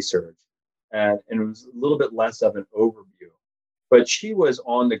primary research, and it was a little bit less of an overview. But she was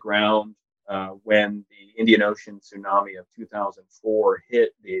on the ground when the Indian Ocean tsunami of 2004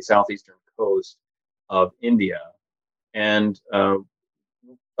 hit the southeastern coast of India, and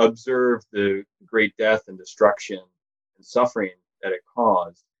observed the great death and destruction and suffering that it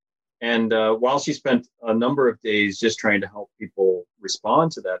caused. And while she spent a number of days just trying to help people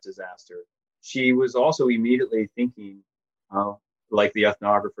respond to that disaster, she was also immediately thinking, like the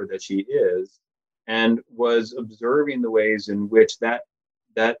ethnographer that she is, and was observing the ways in which that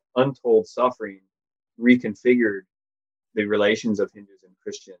untold suffering reconfigured the relations of Hindus and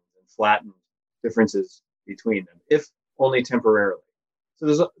Christians and flattened differences between them, if only temporarily.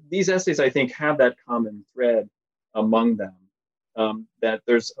 So these essays, I think, have that common thread among them, that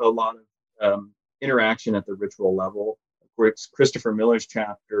there's a lot of interaction at the ritual level. Of course, Christopher Miller's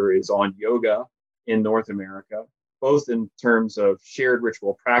chapter is on yoga in North America, both in terms of shared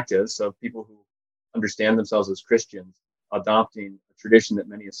ritual practice of people who understand themselves as Christians, adopting a tradition that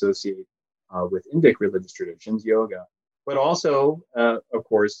many associate with Indic religious traditions, yoga, but also, of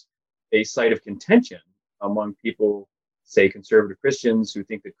course, a site of contention among people, say conservative Christians, who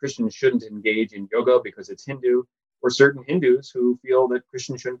think that Christians shouldn't engage in yoga because it's Hindu, or certain Hindus who feel that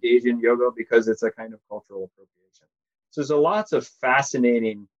Christians should engage in yoga because it's a kind of cultural appropriation. So there's lots of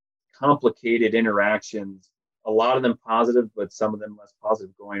fascinating, complicated interactions, a lot of them positive, but some of them less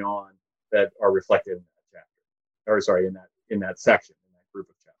positive going on that are reflected in that chapter, or sorry, in that section, in that group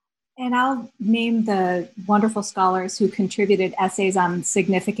of chapters. And I'll name the wonderful scholars who contributed essays on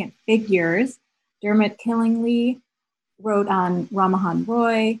significant figures. Dermot Killingly wrote on Ramahan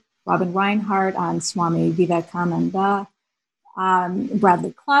Roy, Robin Reinhardt on Swami Vivekananda,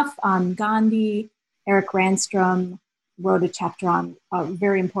 Bradley Clough on Gandhi, Eric Randstrom wrote a chapter on a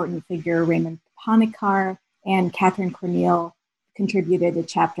very important figure, Raymond Panikkar, and Catherine Cornell contributed a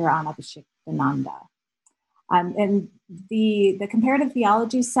chapter on Abhishektananda. And the comparative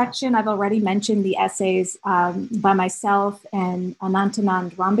theology section, I've already mentioned the essays by myself and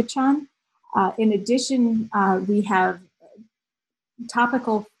Anantanand Rambachan. In addition, we have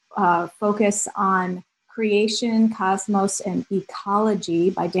topical focus on creation, cosmos, and ecology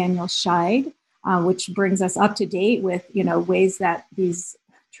by Daniel Scheid, which brings us up to date with ways that these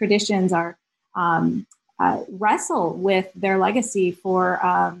traditions are wrestle with their legacy for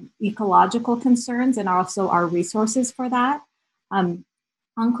ecological concerns and also our resources for that. Ankur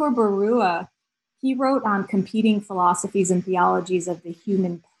Barua, he wrote on competing philosophies and theologies of the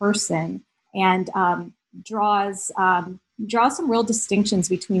human person and draws some real distinctions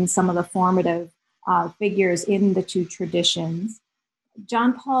between some of the formative figures in the two traditions.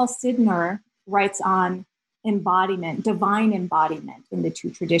 John Paul Sidner writes on embodiment, divine embodiment in the two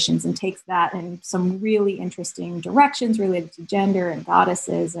traditions, and takes that in some really interesting directions related to gender and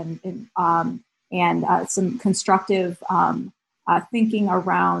goddesses and some constructive thinking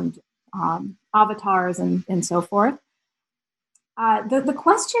around avatars and so forth. The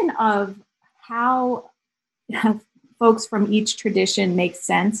question of how folks from each tradition make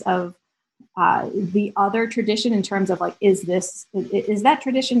sense of the other tradition in terms of like, is that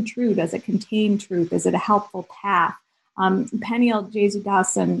tradition true? Does it contain truth? Is it a helpful path? Peniel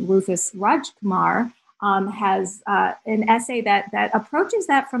Jesudas and Rufus Rajkumar has an essay that approaches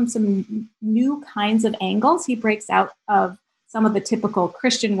that from some new kinds of angles. He breaks out of some of the typical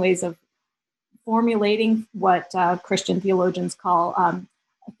Christian ways of formulating what Christian theologians call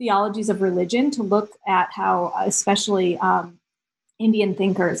theologies of religion to look at how especially Indian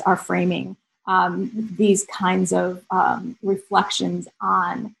thinkers are framing these kinds of reflections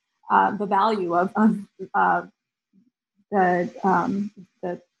on the value of the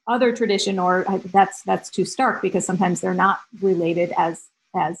other tradition, or that's too stark because sometimes they're not related as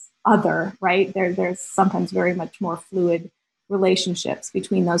other, right? There's sometimes very much more fluid relationships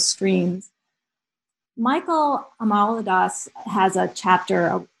between those streams. Michael Amaladas has a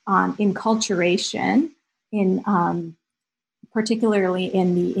chapter on enculturation in particularly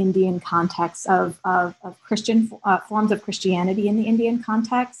in the Indian context of Christian forms of Christianity in the Indian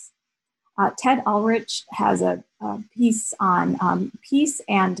context. Ted Ulrich has a piece on peace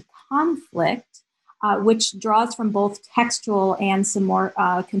and conflict, which draws from both textual and some more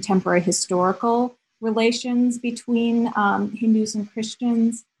contemporary historical relations between Hindus and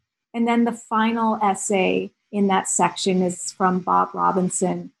Christians. And then the final essay in that section is from Bob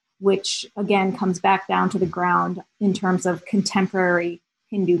Robinson, which again comes back down to the ground in terms of contemporary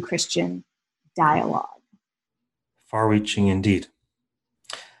Hindu-Christian dialogue. Far-reaching indeed.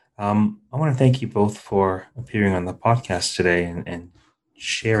 I want to thank you both for appearing on the podcast today and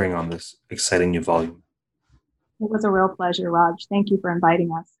sharing on this exciting new volume. It was a real pleasure, Raj. Thank you for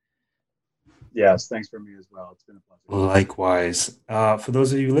inviting us. Yes, thanks for me as well. It's been a pleasure. Likewise. For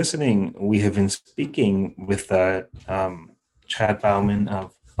those of you listening, we have been speaking with Chad Bauman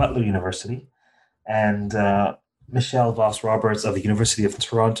of Butler University and Michelle Voss Roberts of the University of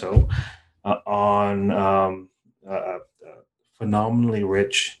Toronto on a phenomenally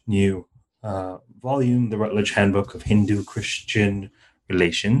rich new volume, the Routledge Handbook of Hindu-Christian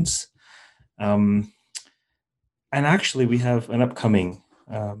Relations. And actually, we have an upcoming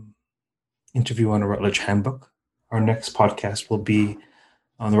interview on a Routledge Handbook. Our next podcast will be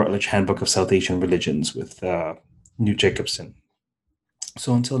on the Routledge Handbook of South Asian Religions with New Jacobson.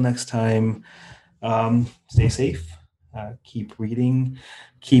 So until next time, stay safe, keep reading,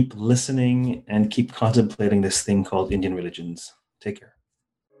 keep listening, and keep contemplating this thing called Indian religions. Take care.